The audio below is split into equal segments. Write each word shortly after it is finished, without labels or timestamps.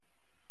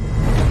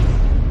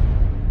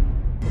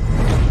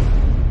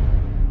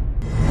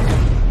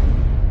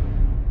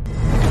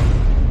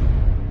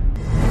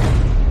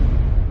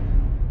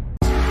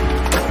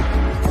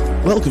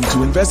Welcome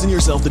to Invest in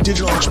Yourself, the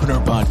Digital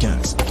Entrepreneur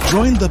Podcast.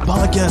 Join the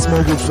podcast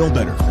mogul Phil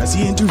Better as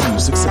he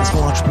interviews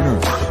successful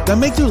entrepreneurs that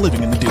make their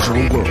living in the digital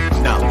world.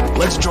 Now,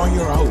 let's join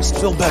your host,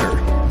 Phil Better,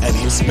 and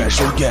his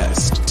special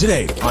guest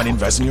today on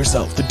Invest in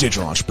Yourself, the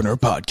Digital Entrepreneur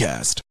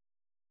Podcast.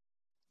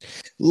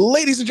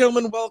 Ladies and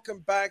gentlemen, welcome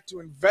back to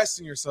Invest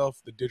in Yourself,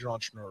 the Digital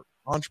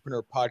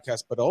Entrepreneur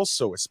Podcast, but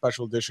also a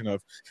special edition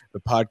of the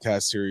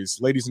podcast series.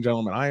 Ladies and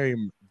gentlemen, I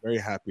am very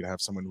happy to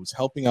have someone who's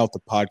helping out the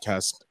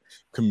podcast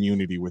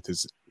community with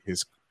his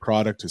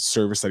product, his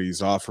service that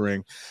he's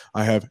offering.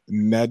 I have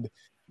Ned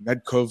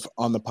Nedkov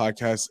on the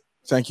podcast.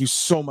 Thank you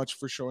so much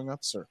for showing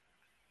up, sir.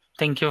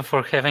 Thank you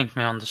for having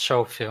me on the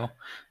show, Phil.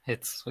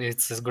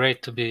 It's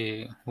great to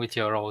be with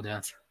your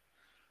audience.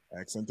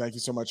 Excellent. Thank you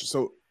so much.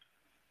 So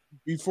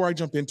before I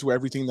jump into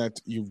everything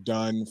that you've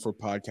done for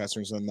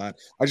podcasters and that,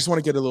 I just want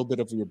to get a little bit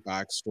of your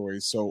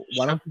backstory. So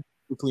why don't you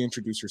quickly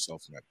introduce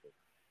yourself, Ned?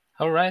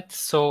 All right.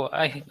 So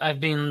I've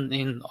been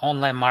in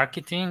online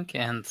marketing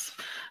and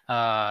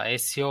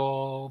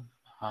SEO,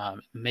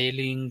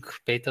 mailing,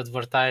 paid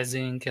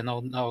advertising, and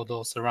all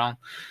those around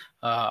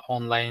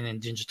online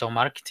and digital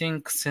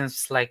marketing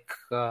since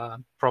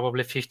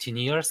probably 15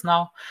 years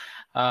now.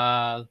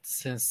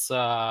 Since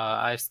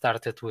I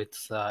started with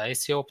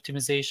SEO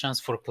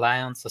optimizations for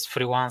clients as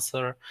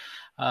freelancer,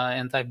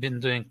 and I've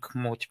been doing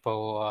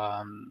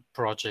multiple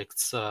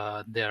projects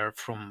there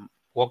from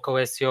local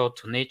SEO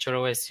to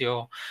natural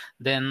SEO.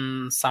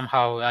 Then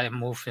somehow I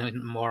moved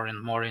more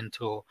and more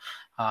into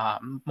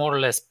more or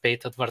less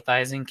paid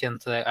advertising,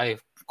 and I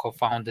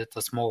co-founded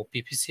a small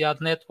PPC ad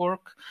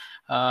network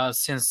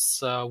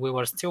since we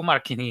were still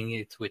marketing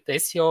it with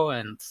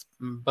SEO,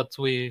 but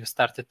we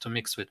started to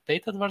mix with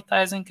paid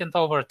advertising, and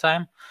over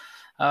time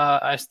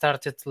I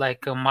started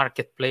like a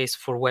marketplace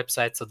for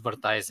websites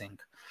advertising.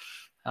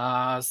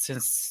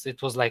 Since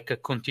it was like a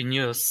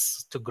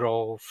continuous to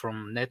grow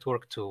from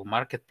network to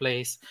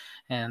marketplace,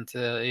 and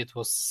it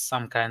was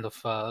some kind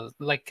of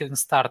like in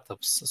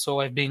startups. So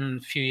I've been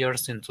a few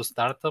years into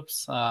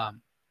startups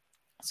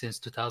since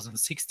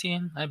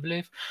 2016, I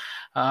believe.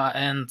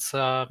 I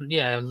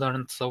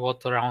learned a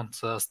lot around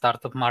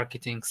startup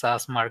marketing,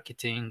 SaaS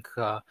marketing.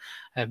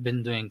 I've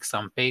been doing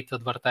some paid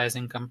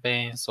advertising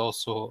campaigns,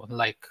 also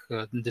like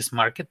this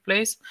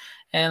marketplace.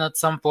 And at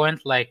some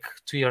point, like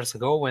 2 years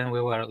ago, when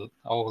we were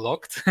all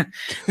locked at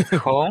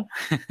home,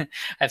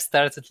 I've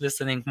started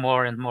listening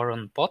more and more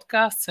on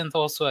podcasts. And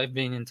also I've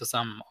been into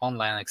some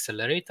online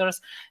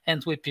accelerators,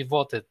 and we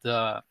pivoted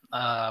the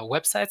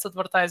websites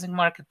advertising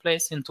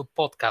marketplace into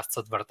podcasts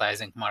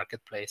advertising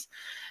marketplace.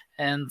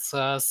 And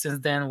since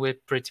then, we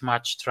pretty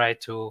much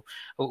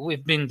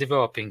we've been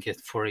developing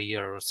it for a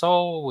year or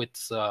so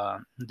with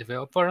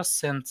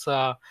developers, and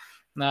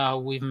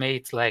we've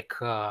made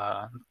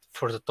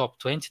for the top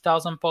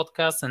 20,000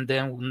 podcasts, and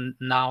then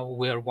now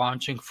we're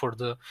launching for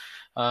the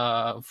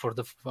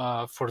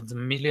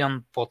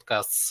million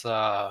podcasts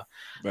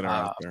that are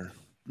out there.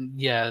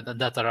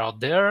 That are out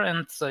there,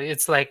 and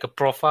it's like a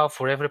profile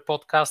for every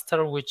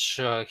podcaster, which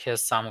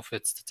has some of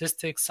its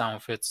statistics, some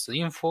of its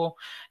info,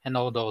 and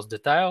all those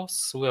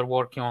details. We're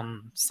working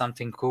on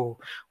something cool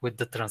with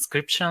the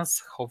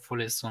transcriptions.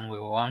 Hopefully soon we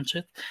will launch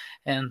it,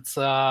 and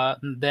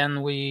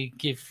then we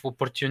give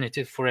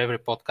opportunity for every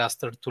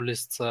podcaster to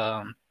list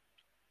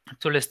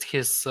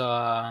his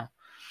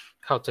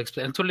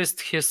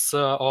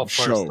offers,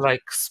 show.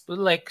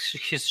 like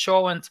his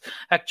show, and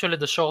actually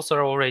the shows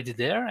are already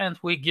there, and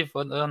we give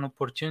an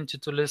opportunity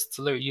to list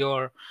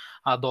your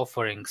ad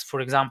offerings. For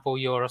example,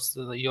 your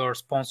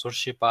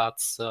sponsorship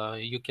ads,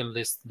 you can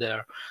list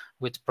there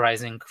with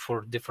pricing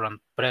for different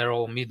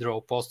pre-roll,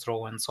 mid-roll,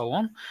 post-roll, and so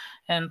on.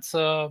 And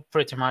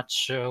pretty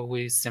much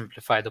we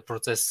simplify the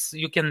process.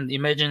 You can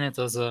imagine it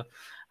as a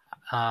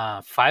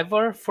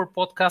Fiverr for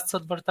podcast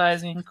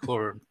advertising,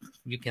 or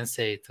you can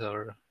say it,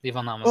 or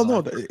even Amazon.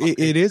 Oh no,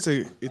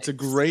 it's a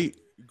great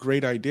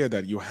idea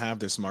that you have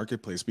this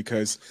marketplace,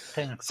 because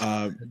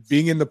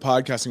being in the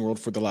podcasting world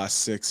for the last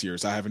 6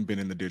 years, I haven't been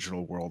in the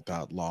digital world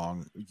that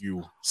long.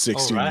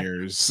 16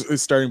 years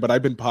starting, but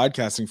I've been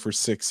podcasting for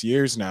 6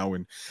 years now,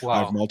 and I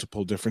have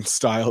multiple different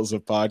styles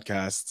of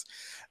podcasts.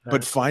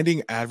 But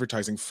finding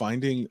advertising,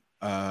 finding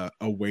a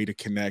way to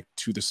connect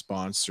to the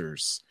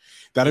sponsors,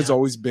 that has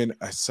always been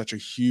such a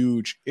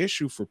huge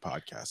issue for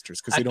podcasters,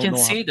 because they don't know.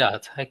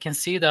 I can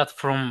see that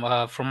from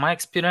my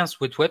experience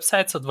with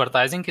websites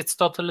advertising. It's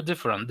totally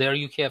different. There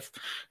you have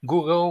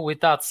Google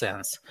with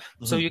AdSense,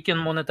 so you can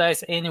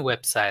monetize any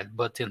website.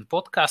 But in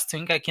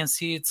podcasting, I can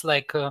see it's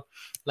like a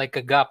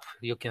gap,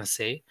 you can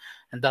say.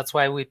 And that's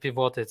why we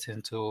pivoted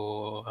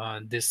into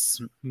this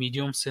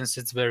medium, since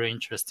it's very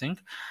interesting.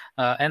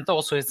 And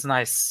also it's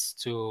nice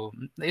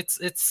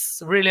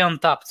it's really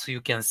untapped,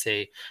 you can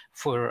say,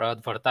 for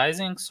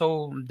advertising.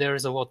 So there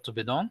is a lot to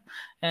be done.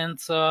 And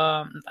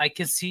I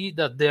can see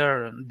that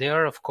they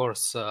are of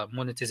course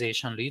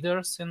monetization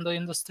leaders in the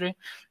industry,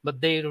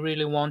 but they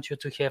really want you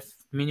to have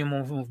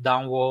minimum of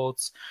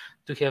downloads,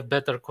 to have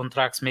better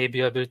contracts, maybe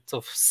a bit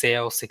of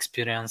sales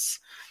experience.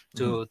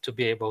 to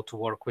be able to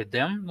work with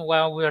them.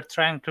 While we are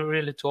trying to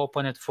really to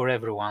open it for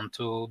everyone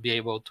to be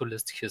able to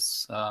list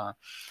his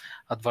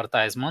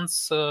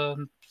advertisements,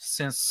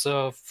 since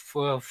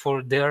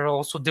for there are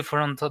also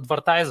different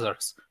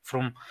advertisers.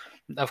 From,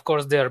 of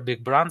course, there are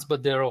big brands,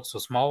 but there are also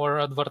smaller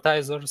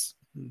advertisers,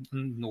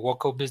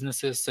 local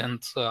businesses,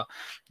 and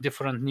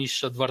different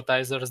niche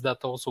advertisers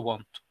that also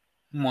want to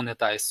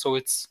monetize. So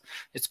it's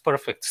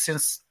perfect,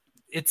 since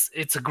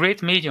it's a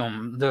great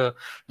medium. The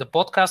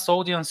podcast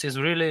audience is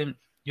really,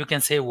 you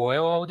can say,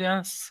 loyal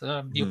audience.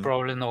 You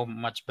probably know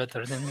much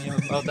better than me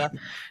about that,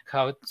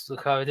 how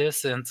it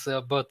is, and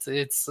but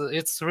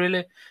it's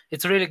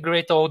really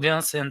great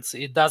audience, and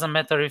it doesn't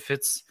matter if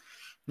it's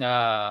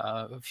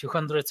a few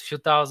hundreds, few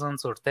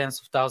thousands, or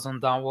tens of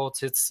thousands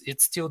downloads.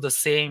 It's still the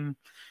same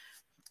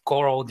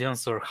core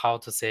audience, or how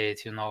to say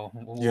it,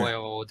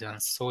 loyal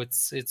audience. So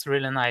it's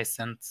really nice,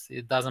 and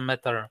it doesn't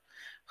matter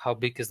how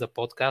big is the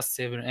podcast.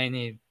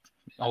 Any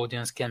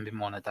audience can be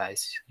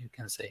monetized, you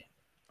can say.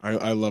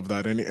 I love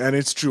that. And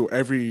it's true.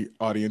 Every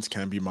audience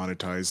can be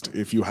monetized.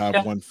 If you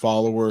have one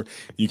follower,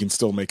 you can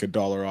still make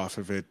 $1 off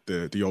of it.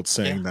 The old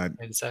saying that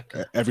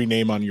exactly. Every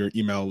name on your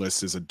email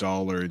list is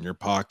 $1 in your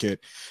pocket.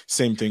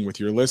 Same thing with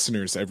your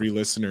listeners. Every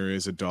listener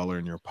is $1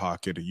 in your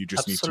pocket. You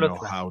just need to know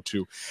how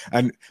to.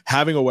 And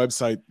having a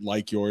website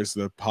like yours,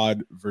 the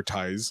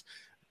Podvertiser,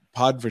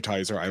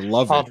 I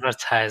love it.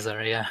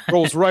 Podvertiser, yeah.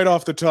 Rolls right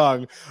off the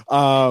tongue.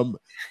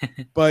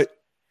 But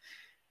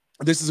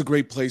this is a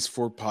great place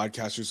for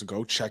podcasters to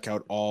go check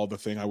out all the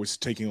thing. I was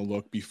taking a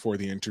look before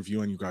the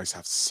interview, and you guys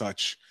have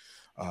such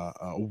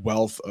a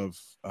wealth of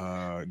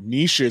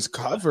niches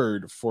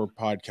covered for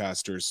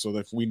podcasters. So that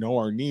if we know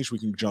our niche, we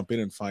can jump in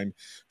and find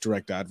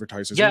direct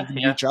advertisers and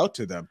reach out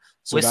to them.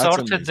 So we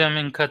sorted them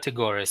in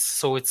categories,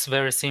 so it's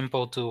very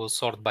simple to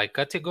sort by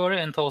category.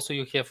 And also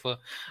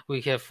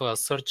we have a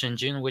search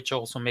engine which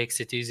also makes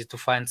it easy to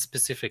find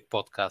specific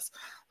podcasts.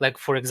 Like,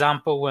 for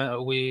example,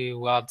 when we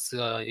add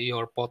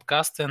your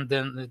podcast, and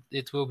then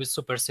it will be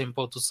super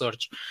simple to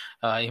search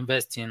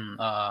invest in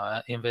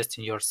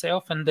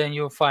yourself, and then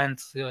you'll find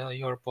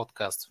your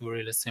podcast.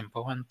 Really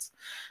simple, and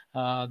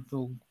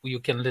you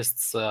can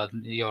list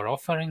your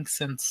offerings,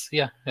 and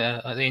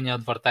any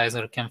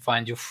advertiser can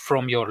find you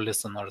from your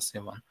listeners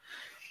even.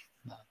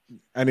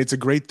 And it's a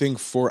great thing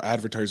for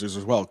advertisers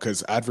as well,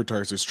 because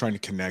advertisers trying to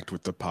connect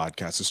with the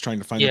podcast, is trying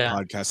to find the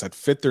podcasts that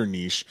fit their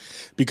niche,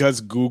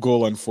 because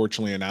Google,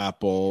 unfortunately, and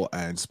Apple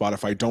and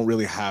Spotify don't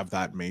really have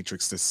that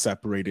matrix to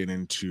separate it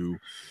into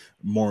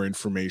more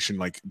information,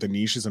 like the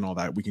niches and all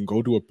that. We can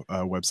go to a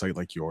website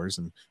like yours,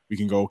 and we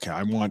can go, okay,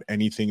 I want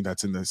anything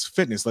that's in this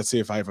fitness. Let's say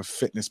if I have a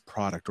fitness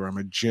product, or I'm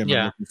a gym,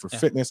 I'm looking for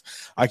fitness,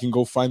 I can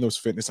go find those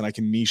fitness, and I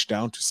can niche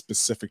down to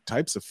specific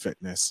types of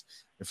fitness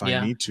if I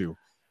need to,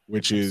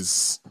 which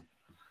is,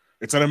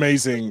 it's an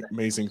amazing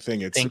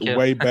thing. It's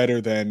way better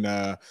than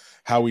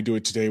how we do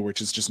it today,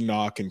 which is just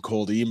knock and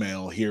cold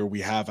email. Here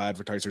we have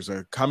advertisers that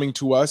are coming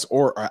to us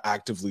or are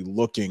actively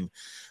looking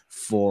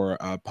for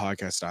a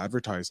podcast to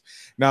advertise.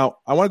 Now,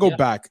 I want to go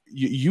back.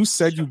 You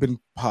said you've been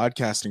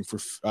podcasting for,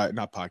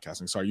 not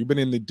podcasting, sorry. You've been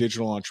in the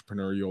digital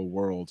entrepreneurial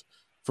world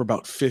for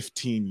about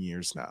 15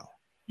 years now.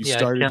 You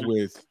started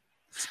with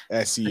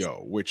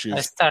SEO, which is... I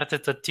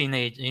started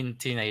in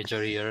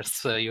teenager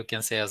years, you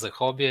can say, as a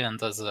hobby, and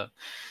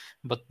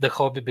but the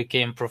hobby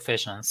became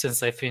profession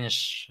since I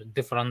finished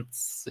different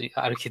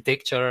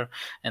architecture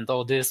and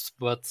all this,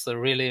 but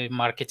really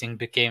marketing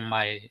became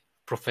my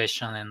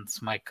profession and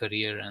my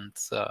career, and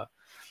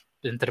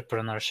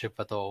entrepreneurship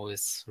at all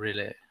is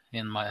really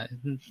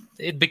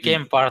it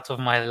became part of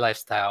my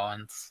lifestyle.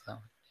 And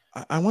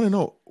I want to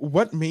know,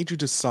 what made you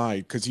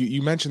decide, because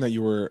you mentioned that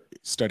you were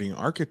studying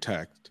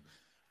architect.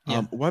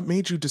 What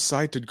made you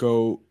decide to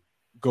go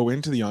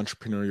into the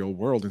entrepreneurial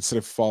world instead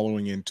of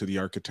following into the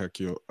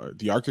architect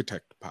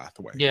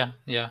pathway?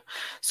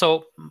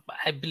 So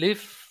I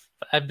believe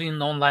I've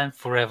been online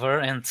forever,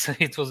 and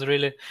it was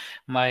really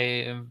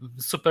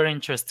super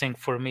interesting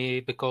for me,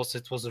 because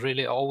it was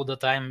really all the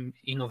time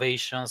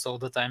innovations, all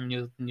the time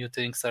new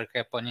things are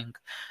happening,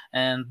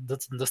 and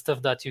the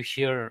stuff that you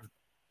hear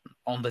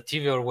on the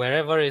TV or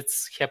wherever,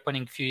 it's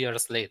happening a few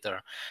years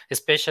later,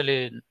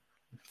 especially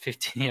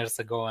 15 years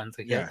ago, and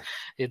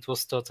it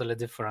was totally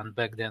different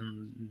back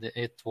then.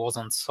 It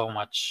wasn't so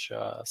much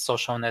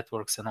social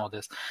networks and all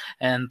this,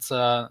 and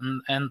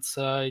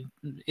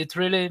it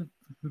really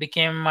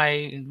became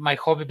my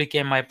hobby,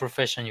 became my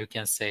profession, you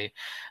can say,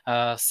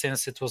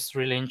 since it was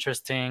really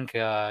interesting.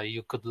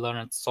 You could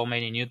learn so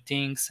many new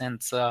things, and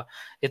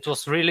it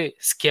was really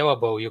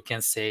scalable, you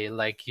can say.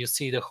 Like, you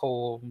see the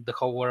whole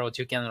world,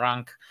 you can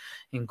rank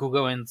in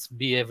Google and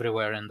be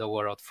everywhere in the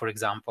world, for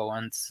example,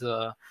 and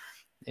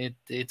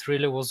it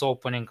really was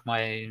opening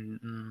my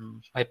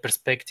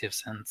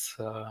perspectives, and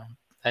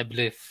I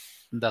believe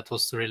that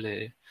was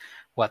really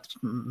what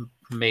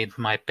made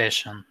my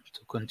passion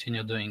to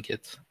continue doing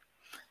it.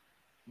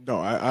 No,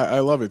 I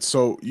love it.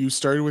 So you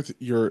started with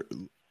your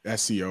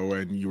SEO,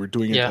 and you were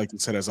doing it, like you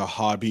said, as a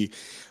hobby.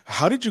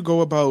 How did you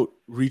go about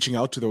reaching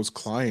out to those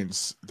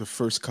clients the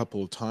first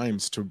couple of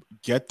times to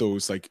get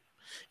those, like,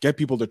 get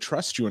people to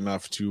trust you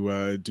enough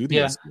to do the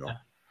SEO?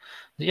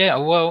 Yeah,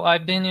 well,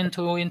 I've been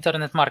into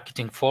internet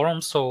marketing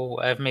forums, so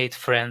I've made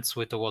friends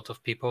with a lot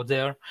of people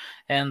there,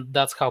 and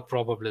that's how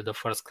probably the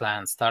first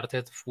client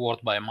started, word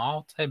by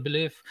mouth, I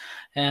believe.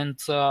 And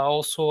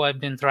also I've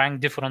been trying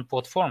different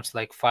platforms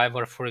like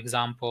Fiverr, for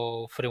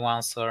example,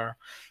 Freelancer,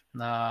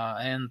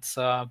 and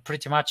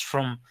pretty much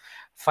from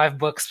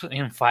 $5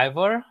 in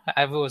Fiverr,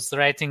 I was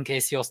writing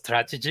SEO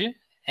strategy,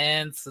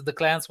 and the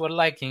clients were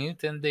liking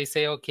it, and they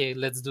say, okay,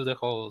 let's do the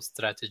whole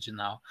strategy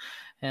now.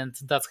 And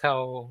that's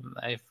how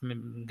I've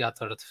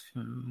gathered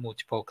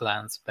multiple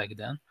clients back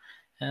then.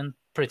 And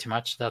pretty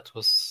much that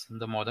was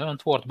the model.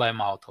 And word by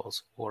mouth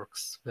also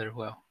works very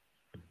well.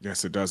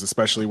 Yes, it does,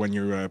 especially when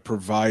you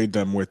provide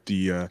them with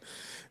the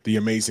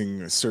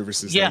amazing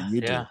services that you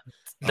do.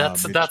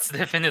 That's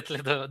definitely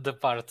the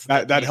part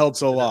that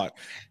helps a lot.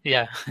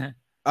 Yeah.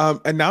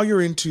 And now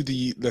you're into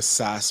the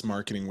SaaS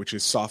marketing, which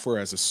is software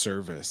as a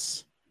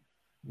service,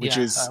 which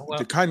is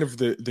the kind of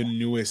the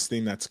newest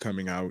thing that's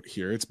coming out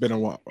here. It's been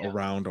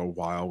around a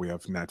while. We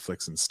have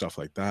Netflix and stuff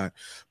like that.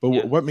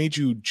 But what made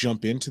you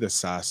jump into the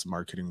SaaS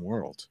marketing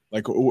world?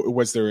 Like,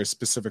 was there a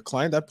specific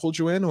client that pulled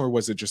you in, or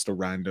was it just a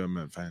random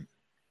event?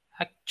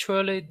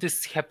 Actually,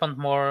 this happened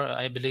more,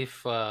 I believe,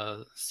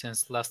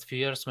 since last few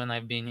years when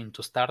I've been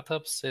into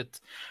startups. It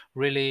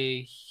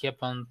really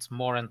happened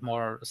more and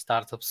more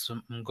startups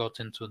got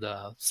into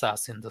the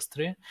SaaS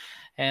industry.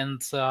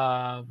 And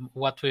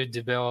what we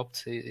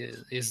developed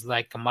is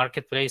like a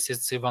marketplace.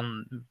 It's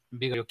even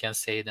bigger, you can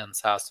say, than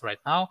SaaS right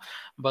now.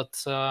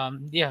 But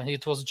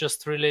it was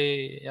just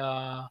really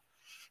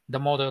the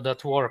model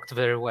that worked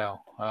very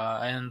well,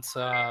 and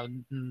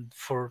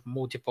for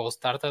multiple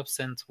startups,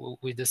 and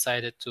we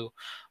decided to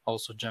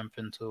also jump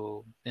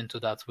into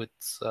that with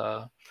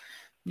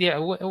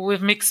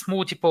we've mixed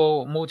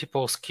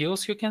multiple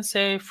skills, you can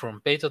say, from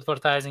paid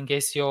advertising,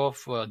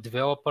 SEO.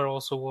 Developer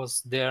also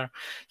was there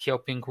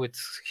helping with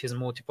his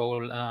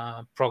multiple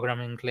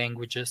programming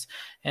languages,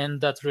 and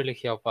that really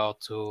helped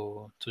out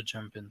to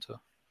jump into.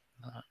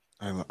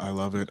 I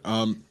love it.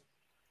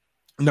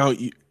 Now,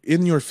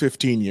 in your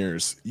 15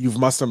 years, you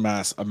must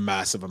amass a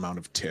massive amount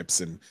of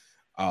tips and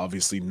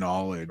obviously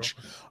knowledge.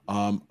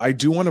 I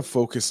do want to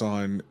focus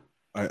on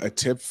a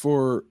tip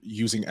for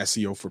using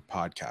SEO for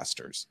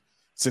podcasters,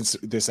 since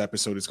this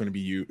episode is going to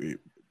be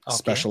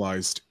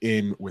specialized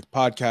with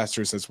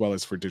podcasters as well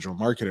as for digital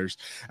marketers.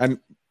 And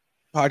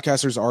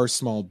podcasters are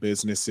small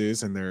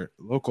businesses and they're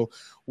local.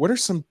 What are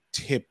some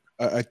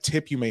a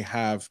tip you may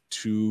have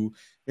to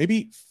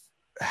maybe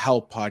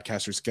help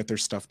podcasters get their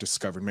stuff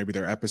discovered, maybe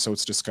their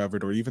episodes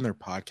discovered, or even their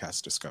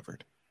podcast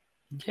discovered?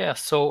 Yeah,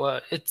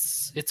 so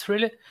it's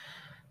really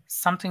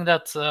something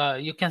that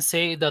you can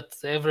say that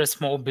every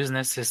small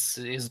business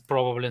is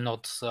probably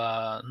not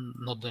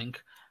doing.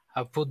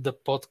 I put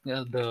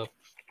the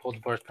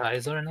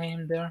advertiser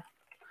name there,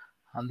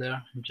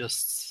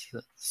 just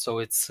so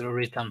it's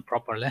written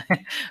properly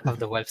of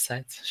the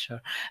website,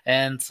 sure.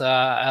 And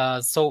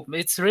so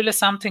it's really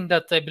something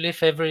that I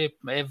believe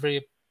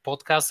every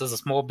podcast as a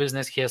small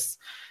business has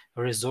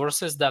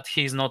resources that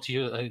he's not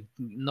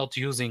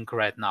using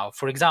right now.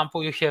 For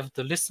example, you have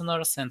the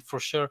listeners, and for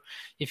sure,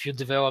 if you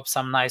develop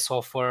some nice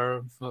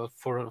offer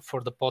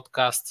for the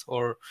podcast,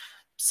 or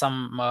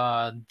some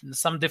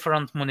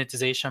different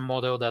monetization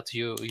model that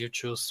you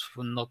choose,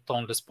 not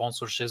only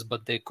sponsorships,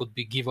 but they could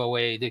be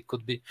giveaway, they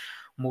could be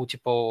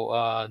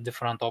multiple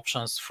different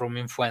options, from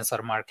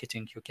influencer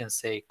marketing, you can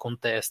say,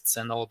 contests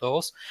and all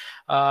those.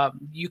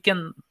 You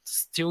can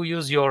still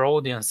use your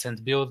audience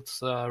and build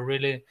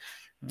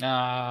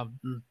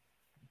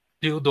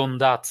build on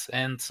that,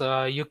 and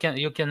you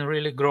can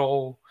really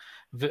grow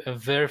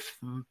very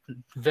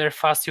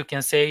fast. You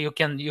can say you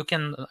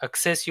can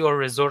access your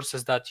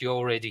resources that you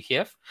already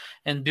have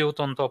and build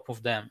on top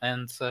of them.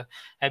 And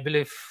I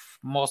believe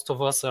most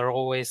of us are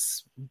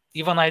always,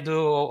 even I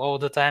do all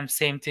the time,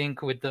 same thing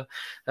with the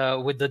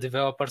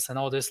developers and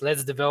all this.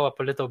 Let's develop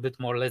a little bit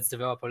more. Let's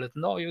develop a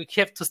little. No, you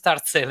have to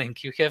start selling.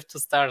 You have to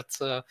start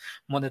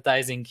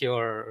monetizing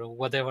your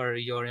whatever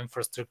your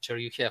infrastructure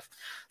you have.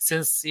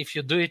 Since if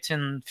you do it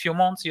in few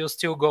months, you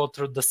still go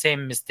through the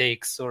same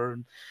mistakes, or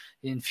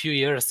in few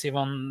years,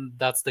 even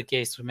that's the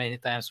case many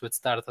times with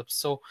startups.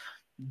 So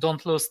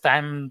don't lose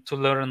time to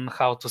learn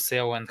how to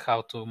sell and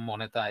how to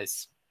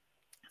monetize,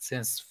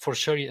 since for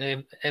sure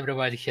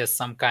everybody has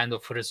some kind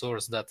of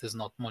resource that is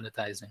not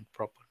monetizing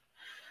properly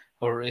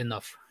or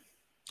enough.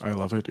 I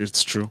love it.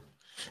 It's true.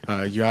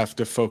 You have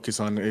to focus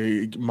on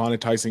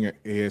monetizing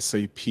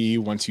ASAP.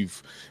 Once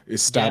you've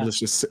established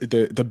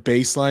the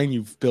baseline,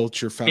 you've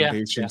built your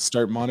foundation,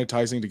 start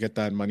monetizing to get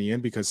that money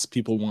in, because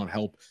people want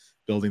help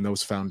building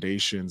those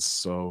foundations.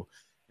 So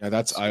I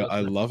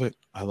love it.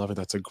 I love it.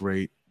 That's a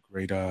great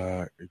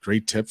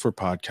tip for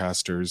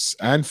podcasters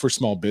and for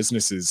small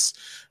businesses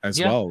as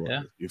well.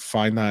 Yeah. You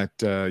find that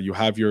you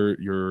have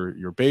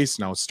your base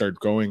now, start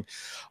going.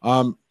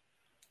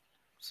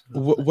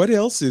 What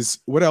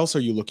else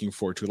are you looking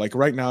forward to? Like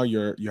right now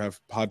you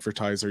have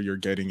Podvertiser, you're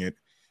getting it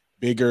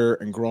bigger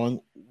and growing.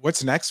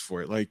 what's next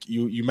for it? Like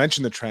you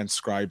mentioned the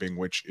transcribing,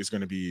 which is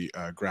going to be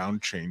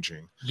ground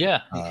changing.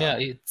 Yeah,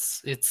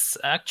 it's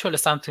actually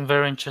something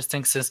very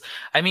interesting, since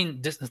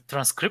this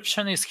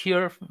transcription is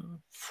here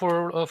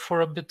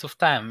for a bit of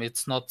time.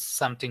 It's not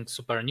something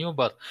super new,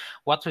 but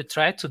what we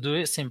try to do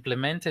is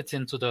implement it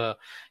into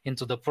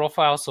the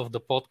profiles of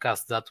the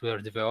podcast that we are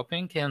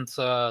developing, and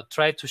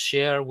try to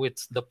share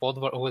with the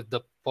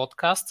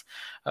podcast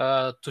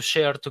to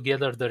share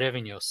together the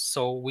revenues,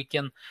 so we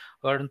can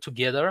earn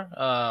together,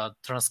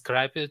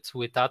 transcribe it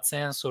with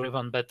AdSense, or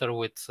even better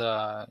with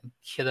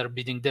header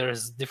bidding.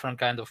 There's different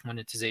kind of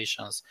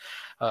monetizations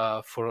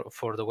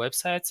for the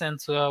websites,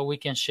 and we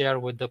can share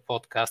with the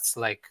podcasts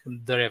like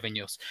the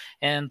revenues,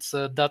 and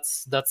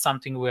that's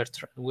something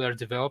we're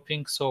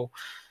developing. So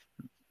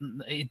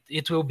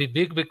it will be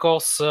big,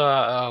 because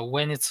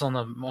when it's on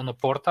a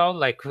portal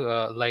like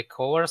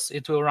ours,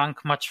 it will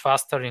rank much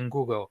faster in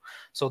Google.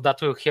 So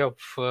that will help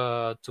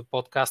to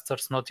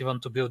podcasters not even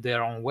to build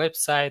their own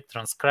website,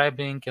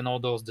 transcribing and all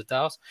those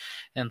details,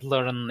 and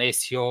learn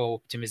SEO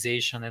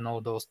optimization and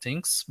all those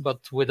things.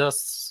 But with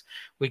us,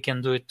 we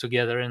can do it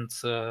together and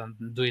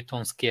do it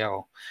on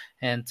scale,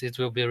 and it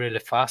will be really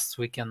fast.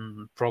 We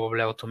can probably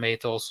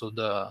automate also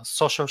the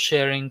social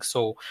sharing,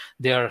 so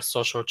their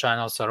social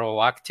channels are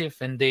all active,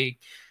 and they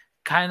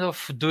kind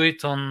of do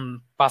it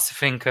on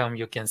passive income,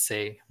 you can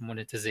say,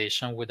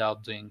 monetization,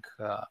 without doing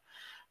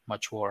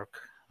much work.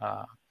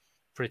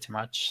 Pretty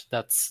much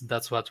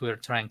that's what we're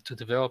trying to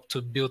develop,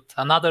 to build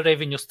another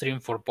revenue stream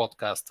for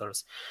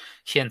podcasters,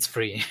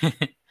 hands-free.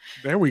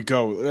 There we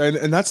go.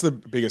 And that's the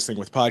biggest thing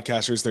with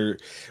podcasters.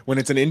 When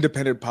it's an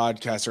independent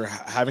podcaster,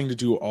 having to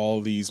do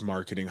all these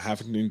marketing,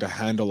 having to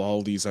handle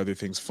all these other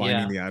things,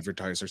 finding the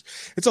advertisers,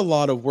 it's a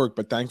lot of work.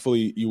 But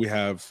thankfully, we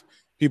have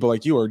people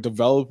like you are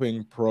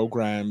developing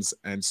programs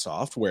and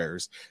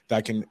softwares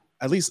that can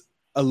at least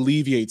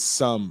alleviate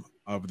some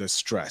of the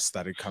stress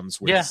that it comes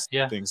with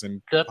things.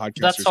 And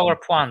that's our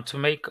plan, to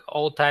make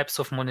all types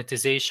of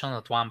monetization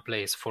at one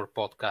place for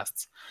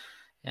podcasts,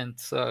 and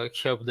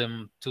help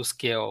them to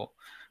scale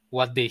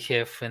what they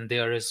have and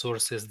their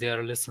resources,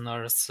 their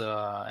listeners,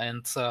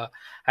 and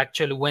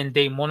actually when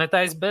they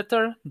monetize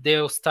better,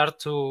 they'll start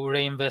to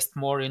reinvest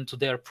more into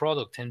their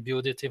product and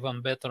build it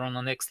even better on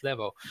the next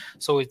level.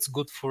 So it's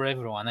good for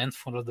everyone, and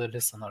for the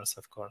listeners,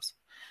 of course.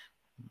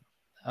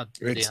 At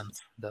the end,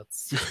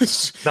 that's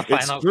the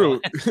final. It's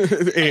true.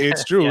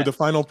 It's true. Yeah. The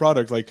final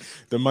product, like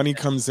the money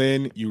comes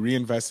in, you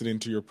reinvest it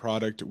into your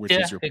product, which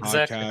is your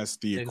podcast,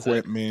 the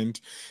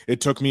equipment.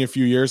 It took me a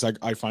few years.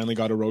 I finally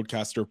got a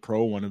Rodecaster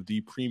Pro, one of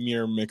the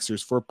premier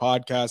mixers for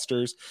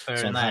podcasters. So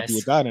I'm happy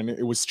with that. And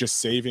it was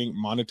just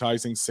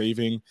monetizing,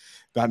 saving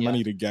that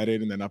money to get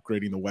it, and then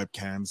upgrading the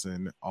webcams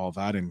and all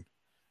that, and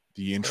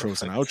the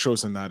intros and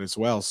outros and that as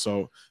well.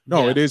 So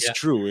no, it is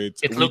true.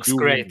 It looks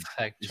great.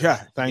 Actually.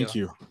 Yeah. Thank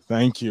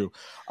you.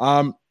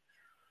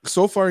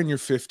 So far in your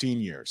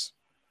 15 years,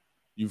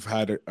 you've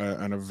had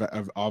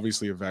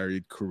obviously a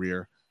varied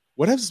career.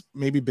 What has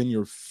maybe been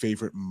your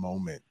favorite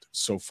moment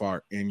so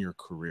far in your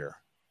career?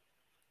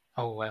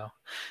 Oh, well,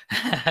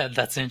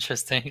 that's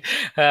interesting.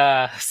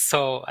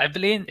 So I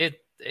believe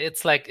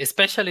it's like,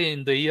 especially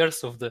in the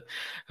years of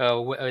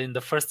in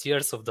the first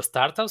years of the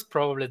startups,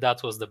 probably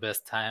that was the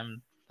best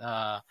time.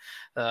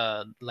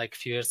 Like a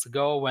few years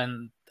ago,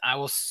 when I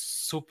was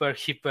super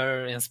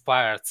hyper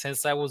inspired,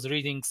 since I was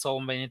reading so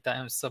many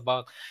times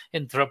about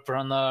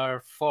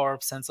entrepreneur,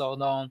 Forbes, and so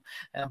on,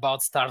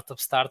 about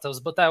startups,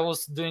 but I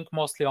was doing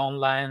mostly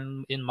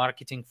online in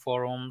marketing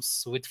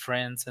forums with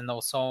friends and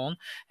so on.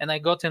 And I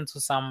got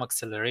into some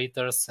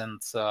accelerators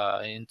and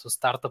into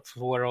startup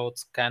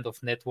world, kind of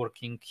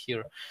networking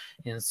here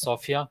in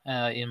Sofia,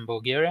 in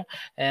Bulgaria.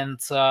 And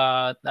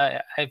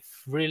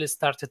I've really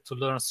started to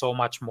learn so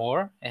much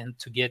more and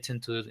to get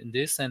into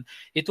this. And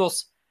it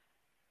was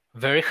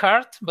very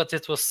hard, but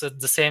it was at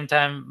the same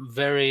time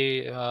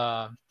very,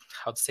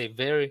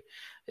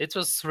 it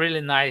was really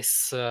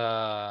nice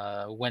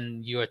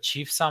when you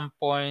achieve some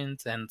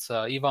point, and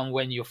even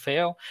when you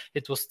fail,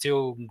 it was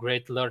still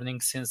great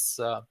learning, since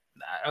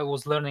I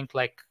was learning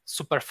like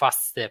super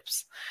fast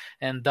steps,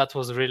 and that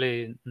was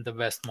really the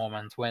best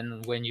moment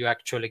when you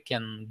actually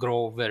can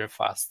grow very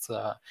fast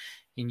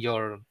in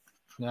your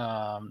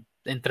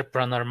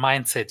entrepreneur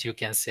mindset, you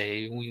can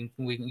say.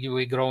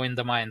 We grow in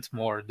the mind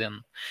more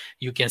than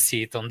you can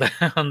see it on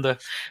the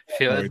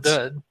field.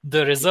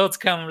 The results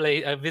come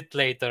a bit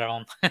later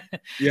on.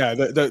 Yeah,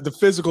 the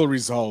physical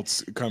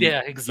results come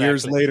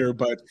years later,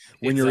 but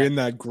when you're in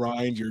that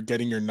grind, you're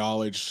getting your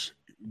knowledge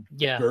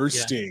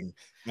bursting,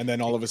 and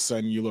then all of a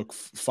sudden you look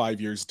 5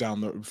 years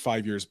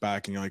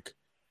back and you're like,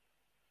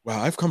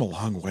 wow, I've come a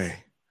long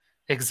way.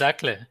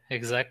 Exactly.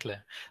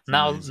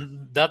 Now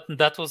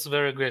that was a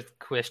very great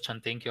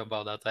question. Thank you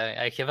about that.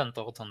 I haven't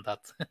thought on that.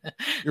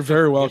 You're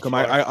very welcome.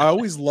 I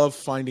always love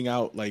finding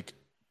out like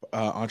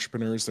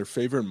entrepreneurs, their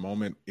favorite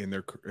moment in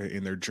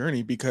their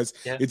journey, because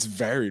it's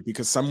varied.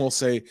 Because some will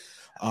say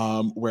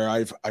where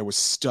I was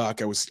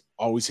stuck, I was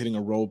always hitting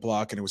a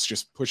roadblock and it was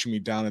just pushing me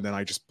down. And then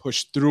I just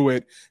pushed through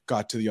it,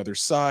 got to the other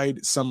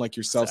side. Some like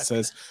yourself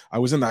says, I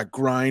was in that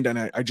grind and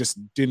I just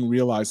didn't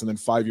realize. And then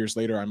 5 years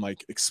later, I'm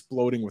like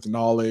exploding with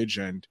knowledge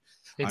and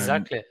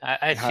exactly.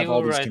 I have feel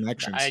all these right.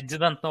 connections. I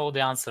didn't know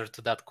the answer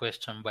to that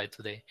question by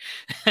today.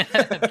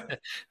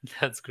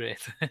 That's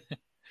great.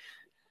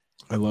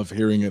 I love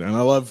hearing it. And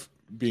I love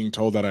being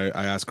told that I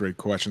ask great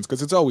questions,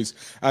 because it's always,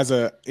 as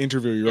a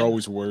interviewer, you're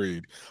always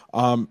worried.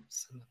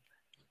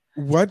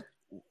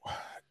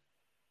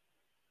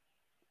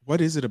 What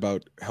is it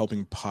about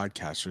helping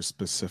podcasters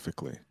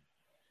specifically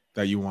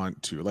that you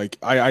want to, like,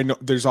 I know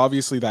there's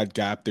obviously that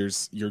gap,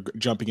 you're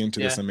jumping into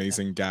this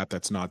amazing gap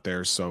that's not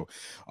there. So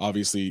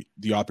obviously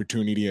the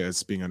opportunity,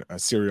 as being a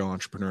serial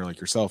entrepreneur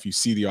like yourself, you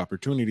see the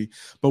opportunity,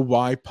 but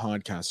why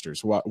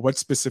podcasters? What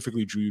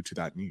specifically drew you to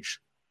that niche?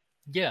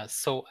 Yeah,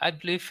 so I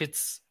believe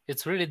it's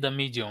really the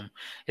medium.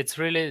 It's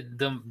really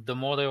the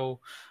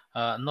model,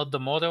 not the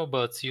model,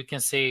 but you can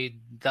say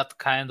that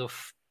kind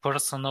of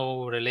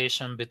personal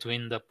relation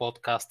between the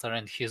podcaster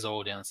and his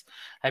audience.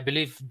 I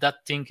believe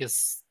that thing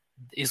is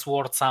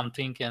worth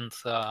something, and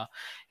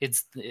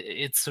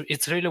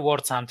it's really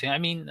worth something. I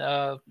mean,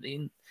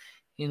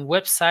 in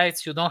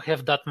websites, you don't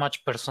have that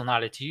much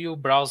personality. You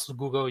browse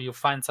Google, you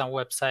find some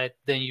website,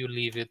 then you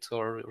leave it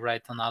or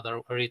read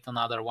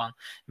another one.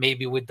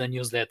 Maybe with the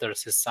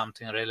newsletters is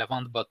something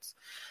relevant, but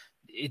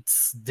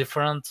it's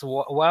different.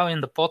 While in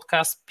the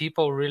podcast,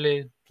 people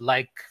really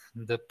like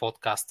the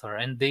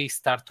podcaster and they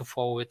start to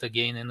follow it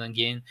again and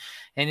again.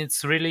 And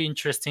it's really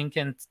interesting,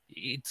 and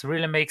it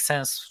really makes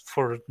sense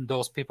for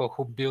those people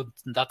who build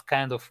that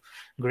kind of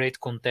great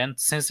content,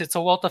 since it's a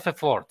lot of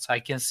effort.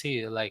 I can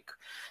see like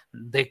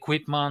the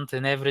equipment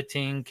and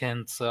everything,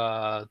 and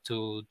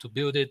to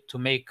build it, to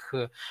make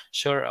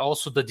sure,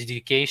 also the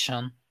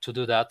dedication to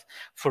do that.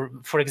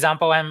 For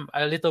example, I'm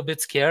a little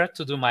bit scared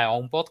to do my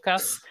own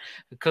podcast,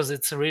 because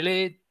it's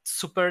really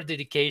super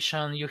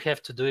dedication. You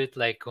have to do it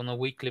like on a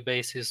weekly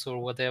basis or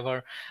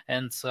whatever,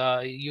 and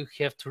you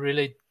have to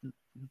really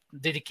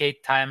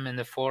dedicate time and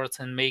effort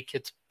and make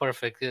it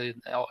perfect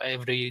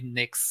every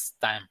next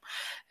time.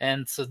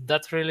 And so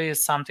that really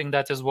is something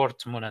that is worth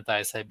to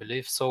monetize, I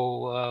believe.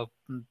 So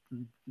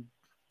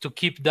to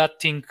keep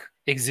that thing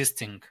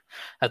existing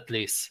at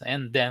least,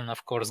 and then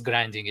of course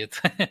grinding it.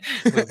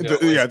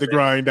 The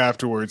grind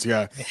afterwards.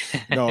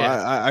 No,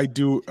 I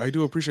do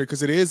appreciate it,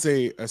 because it is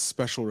a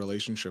special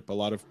relationship. A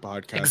lot of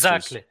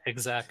podcasters,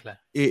 exactly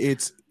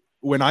it's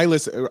when I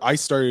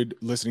started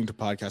listening to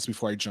podcasts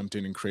before I jumped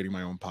in and creating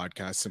my own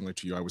podcast. Similar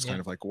to you, I was kind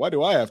of like, what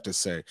do I have to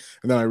say?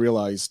 And then I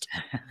realized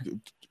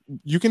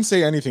you can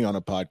say anything on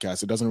a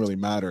podcast, it doesn't really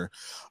matter,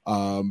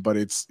 but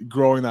it's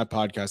growing that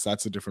podcast,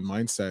 that's a different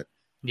mindset.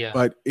 Yeah,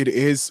 but it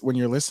is when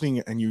you're listening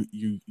and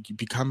you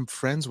become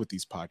friends with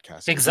these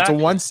podcasts. Exactly.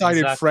 It's a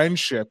one-sided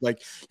friendship.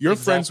 Like, you're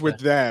friends with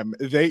them.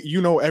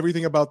 You know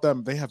everything about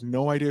them. They have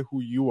no idea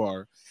who you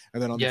are.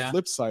 And then on the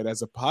flip side,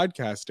 as a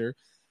podcaster,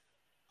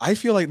 I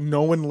feel like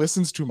no one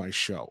listens to my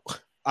show.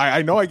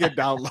 I know I get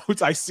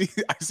downloads. I see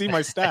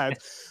my stats,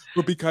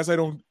 but because I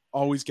don't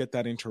always get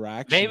that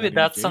interaction. Maybe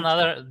that's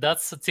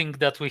the thing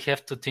that we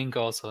have to think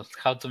also,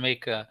 how to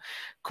make a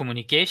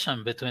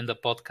communication between the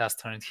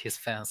podcaster and his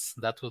fans.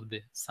 That would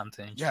be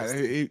something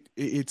interesting.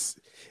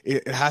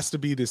 It has to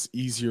be this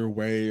easier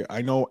way.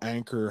 I know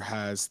Anchor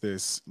has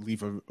this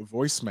leave a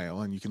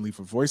voicemail, and you can leave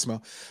a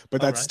voicemail,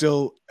 but that's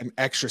still an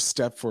extra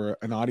step for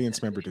an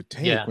audience member to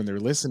take when they're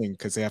listening,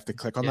 because they have to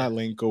click on that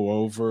link, go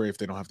over. If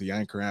they don't have the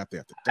Anchor app, they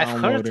have to download it.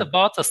 I've heard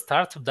about a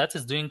startup that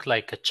is doing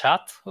like a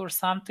chat or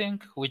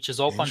something, which is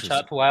open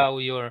chat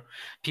while your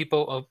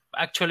people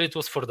actually it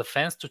was for the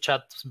fans to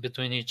chat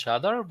between each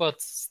other,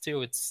 but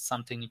still it's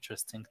something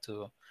interesting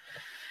to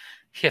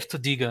have to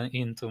dig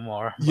into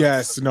more.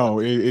 Yes, no,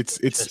 it's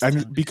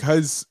and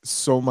because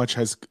so much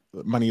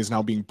money is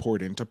now being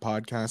poured into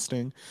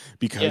podcasting,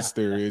 because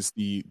there is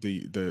the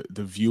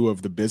view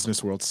of the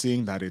business world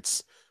seeing that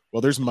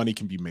there's money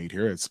can be made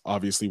here. It's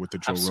obviously with the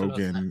Joe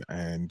Rogan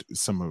and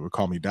some of the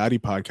Call Me Daddy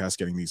podcast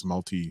getting these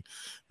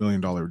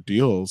multi-million-dollar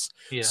deals.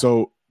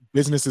 So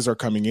businesses are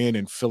coming in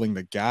and filling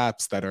the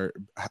gaps that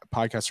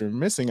podcasts are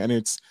missing, and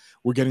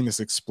we're getting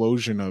this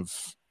explosion of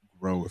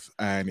growth,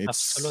 and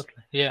it's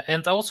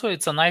and also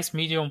it's a nice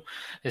medium,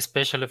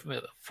 especially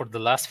for the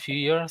last few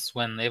years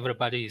when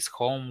everybody is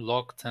home,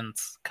 locked, and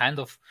kind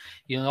of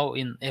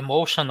in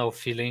emotional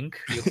feeling,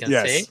 you can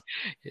say.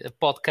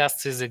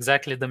 Podcast is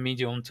exactly the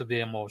medium to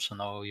be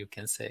emotional, you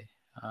can say.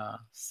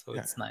 So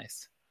it's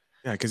nice.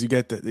 Yeah, because you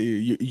get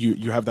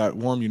you have that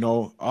warm,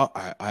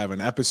 I have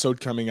an episode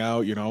coming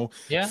out,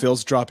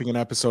 Phil's dropping an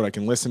episode, I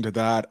can listen to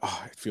that.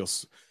 It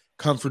feels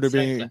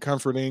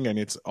comforting, and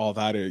it's all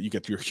that. You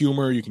get your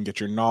humor, you can get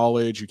your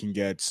knowledge, you can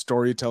get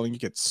storytelling, you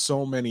get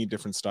so many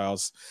different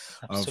styles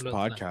of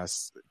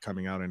podcasts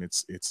coming out, and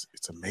it's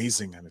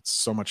amazing, and it's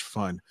so much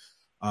fun.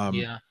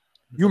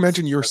 You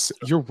mentioned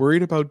you're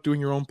worried about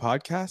doing your own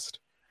podcast?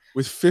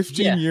 With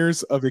 15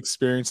 years of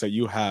experience that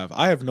you have,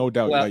 I have no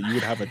doubt that you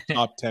would have a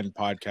top 10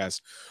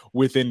 podcast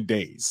within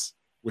days.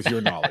 with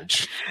your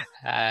knowledge?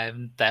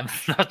 I'm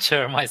not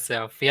sure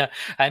myself. Yeah,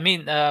 I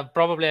mean,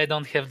 probably I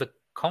don't have the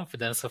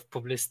confidence of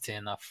publicity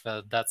enough.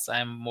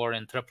 I'm more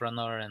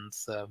entrepreneur and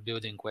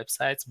building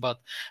websites, but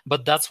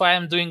that's why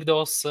I'm doing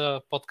those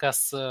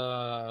podcast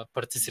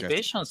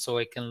participations, so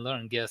I can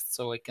learn guests,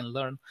 so I can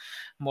learn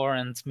more,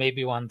 and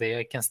maybe one day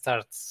I can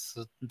start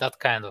that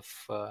kind of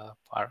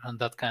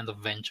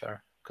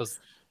venture, because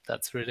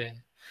that's really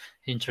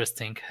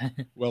interesting.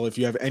 Well, if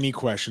you have any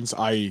questions,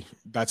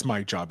 that's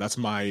my job. That's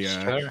my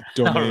Sure.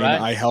 domain. Right.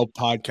 I help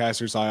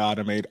podcasters. I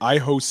automate. I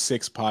host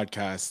 6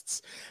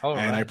 podcasts,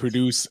 and I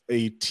produce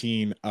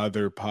 18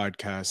 other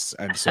podcasts.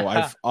 And so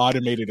I've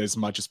automated as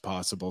much as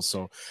possible.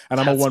 So, and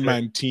I'm a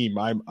one-man team.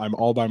 I'm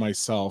all by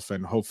myself,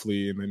 and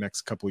hopefully in the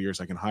next couple of years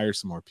I can hire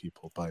some more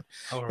people. But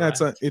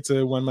it's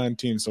a one-man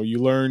team. So you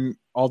learn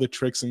all the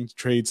tricks and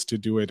trades to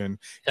do it, and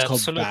it's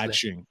called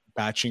batching.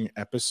 Batching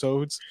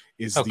episodes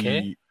is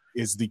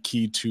the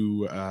key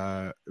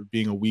to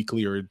being a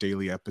weekly or a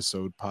daily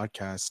episode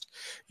podcast.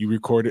 You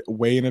record it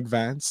way in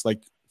advance.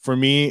 Like for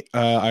me,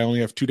 I only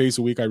have 2 days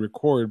a week I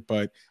record,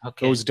 but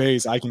those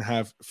days I can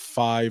have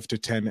 5 to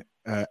 10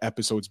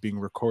 episodes being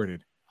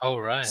recorded. Oh,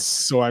 right.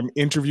 So I'm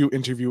interview,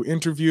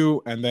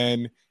 and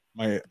then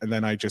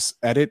I just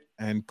edit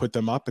and put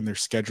them up, and they're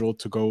scheduled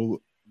to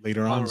go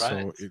later on.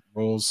 So it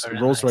rolls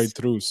right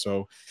through.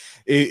 So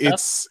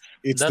it's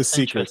the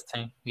secret.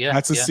 Yeah,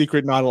 that's a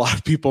secret not a lot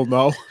of people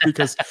know,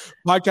 because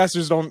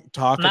podcasters don't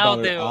talk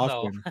about it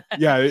often.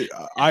 Yeah,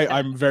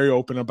 I'm very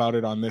open about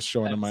it on this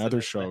show and on my other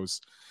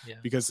shows,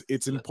 because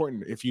it's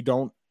important. If you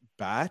don't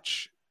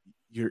batch,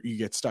 you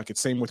get stuck.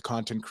 It's same with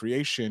content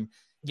creation.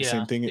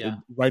 Same thing.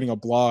 Writing a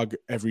blog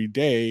every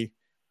day,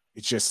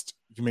 it's just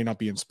you may not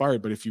be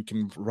inspired, but if you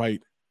can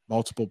write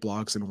multiple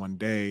blogs in one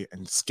day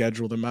and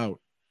schedule them out,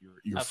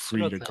 you're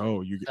free to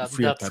go. You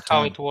free up that time. That's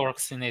how it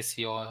works in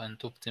SEO and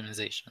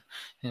optimization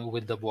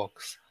with the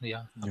blogs.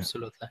 Yeah,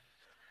 absolutely.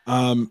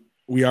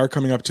 We are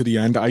coming up to the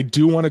end. I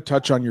do want to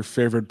touch on your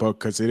favorite book,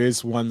 because it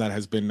is one that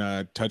has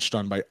been touched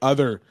on by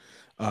other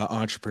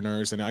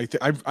entrepreneurs, and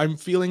I'm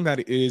feeling that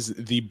it is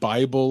the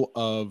Bible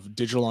of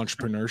digital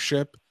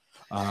entrepreneurship.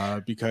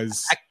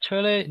 Because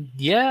actually,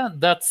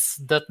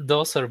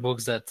 those are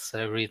books that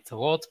I read a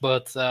lot,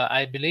 but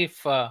I believe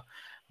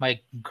my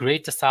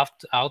greatest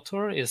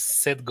author is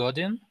Seth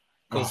Godin,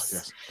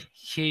 because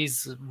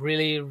he's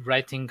really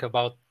writing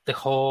about the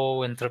whole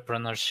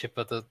entrepreneurship,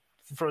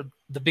 for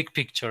the big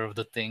picture of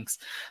the things.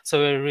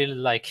 So I really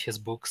like his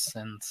books,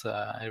 and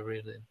I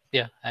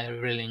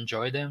really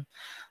enjoy them.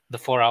 The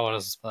 4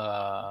 hours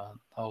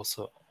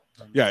also.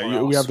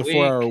 Yeah, we have the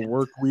 4-hour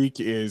work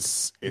week.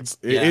 It's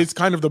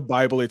kind of the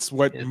Bible. It's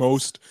what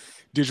most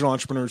digital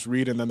entrepreneurs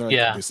read, and then they're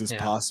like, this is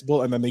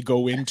possible, and then they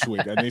go into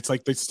it, and it's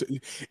like it's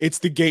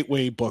the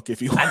gateway book,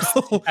 if you will.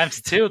 I'm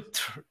still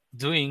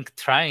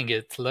trying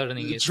it,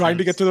 learning it, trying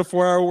to get to the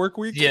 4-hour work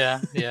week.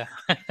 It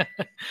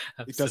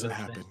doesn't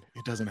happen.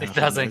 It doesn't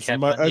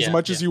happen as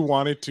much as you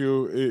want it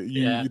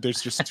to.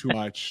 There's just too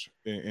much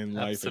in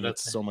life, and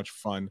it's so much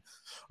fun.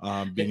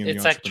 Being in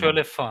it's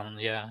actually fun.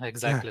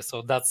 Exactly.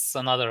 So that's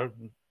another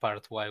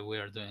part why we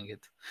are doing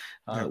it.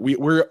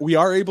 We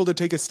are able to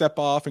take a step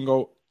off and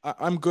go,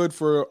 I'm good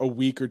for a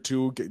week or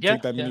two,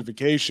 take that mini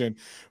vacation,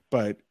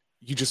 but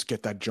you just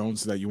get that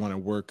Jones that you want to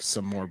work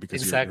some more,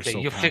 because you're so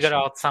you figure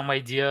out some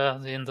idea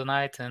in the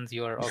night, and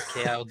you're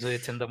okay. I'll do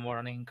it in the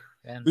morning.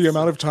 And the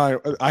amount of time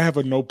I have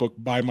a notebook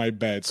by my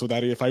bed, so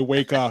that if I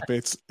wake up,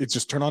 it's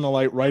just turn on the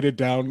light, write it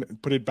down,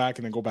 put it back,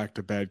 and then go back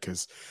to bed,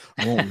 because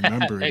I won't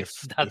remember.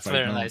 That's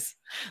very nice.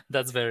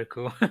 That's very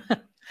cool.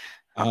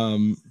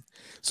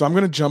 So I'm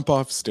going to jump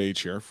off stage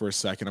here for a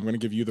second. I'm going to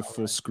give you the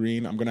full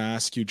screen. I'm going to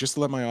ask you just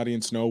to let my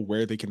audience know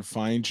where they can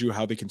find you,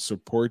 how they can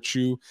support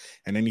you,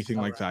 and anything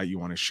like that you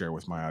want to share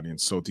with my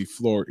audience. So the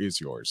floor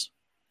is yours.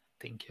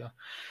 Thank you.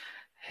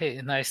 Hey,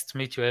 nice to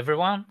meet you,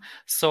 everyone.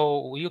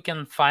 So you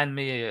can find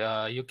me.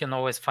 You can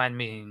always find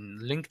me in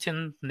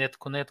LinkedIn,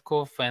 Netko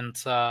Netkov, and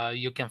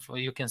you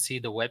can see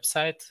the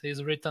website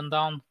is written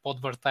down,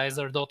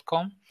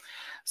 podvertiser.com.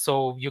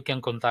 So you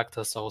can contact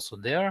us also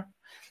there.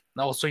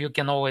 Also, you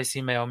can always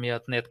email me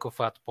at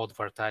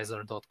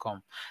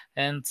netkov@podvertiser.com.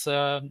 And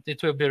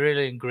it will be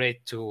really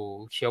great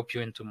to help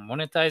you into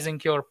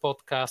monetizing your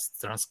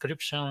podcast,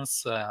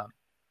 transcriptions,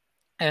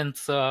 and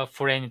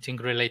for anything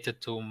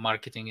related to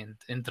marketing and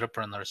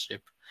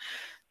entrepreneurship.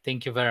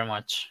 Thank you very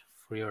much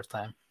for your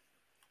time.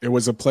 It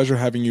was a pleasure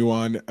having you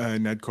on,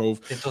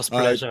 Netkov. It was a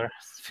pleasure,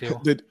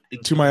 Phil.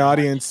 To my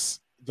audience,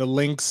 the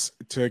links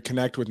to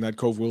connect with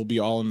Netkov will be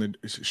all in the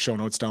show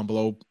notes down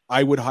below.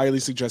 I would highly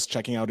suggest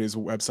checking out his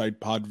website,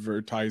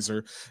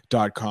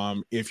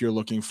 podvertiser.com, if you're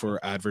looking for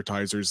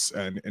advertisers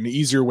and an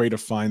easier way to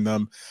find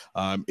them.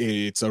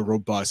 It's a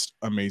robust,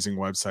 amazing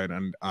website,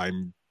 and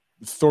I'm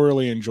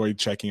thoroughly enjoyed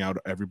checking out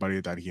everybody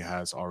that he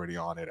has already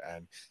on it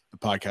and the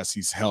podcast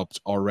he's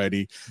helped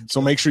already. So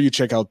make sure you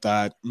check out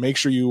that. Make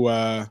sure you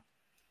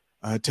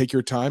take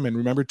your time and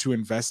remember to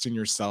invest in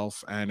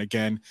yourself. And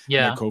again,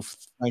 Netkov,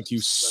 thank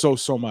you so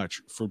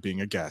much for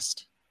being a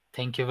guest.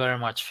 Thank you very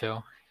much,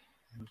 Phil.